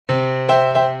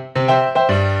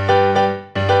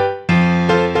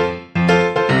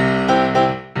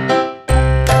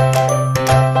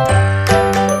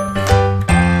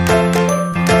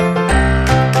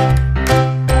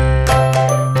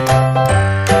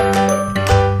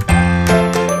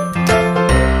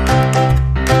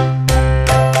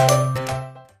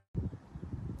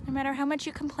No matter how much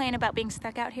you complain about being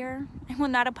stuck out here, I will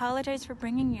not apologize for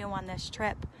bringing you on this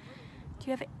trip. Do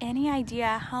you have any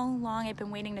idea how long I've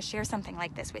been waiting to share something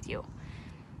like this with you?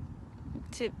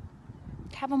 To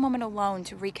have a moment alone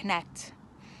to reconnect,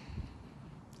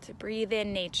 to breathe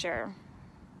in nature,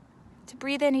 to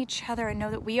breathe in each other and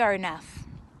know that we are enough,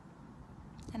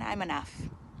 and I'm enough.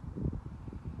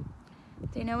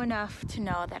 They know enough to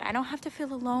know that I don't have to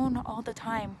feel alone all the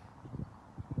time.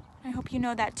 I hope you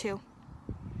know that too.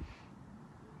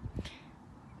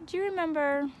 Do you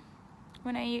remember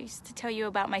when I used to tell you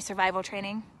about my survival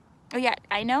training? Oh yeah,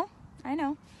 I know.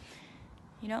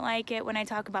 You don't like it when I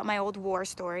talk about my old war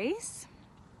stories.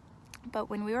 But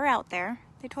when we were out there,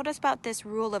 they told us about this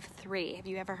rule of 3. Have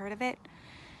you ever heard of it?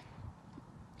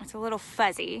 It's a little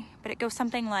fuzzy, but it goes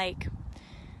something like,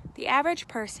 the average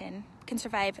person can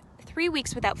survive 3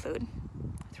 weeks without food,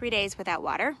 3 days without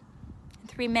water, and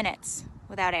 3 minutes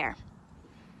without air.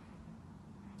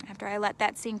 After I let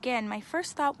that sink in, my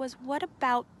first thought was, what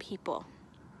about people?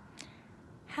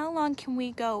 How long can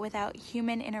we go without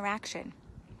human interaction?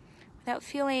 Without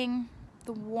feeling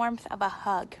the warmth of a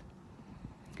hug?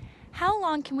 How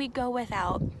long can we go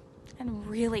without and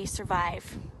really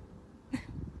survive?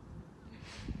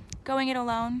 Going it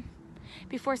alone,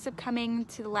 before succumbing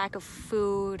to the lack of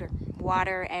food, or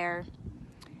water, air.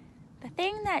 The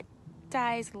thing that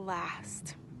dies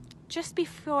last, just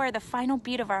before the final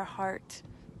beat of our heart,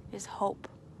 is hope.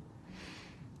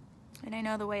 And I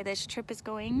know the way this trip is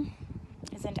going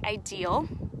isn't ideal,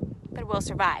 but we'll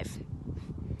survive.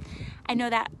 I know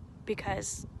that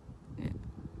because,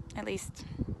 at least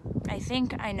I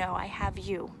think I know, I have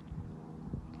you.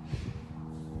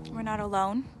 We're not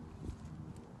alone.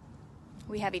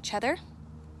 We have each other.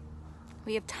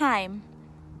 We have time.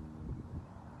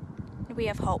 And we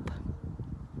have hope.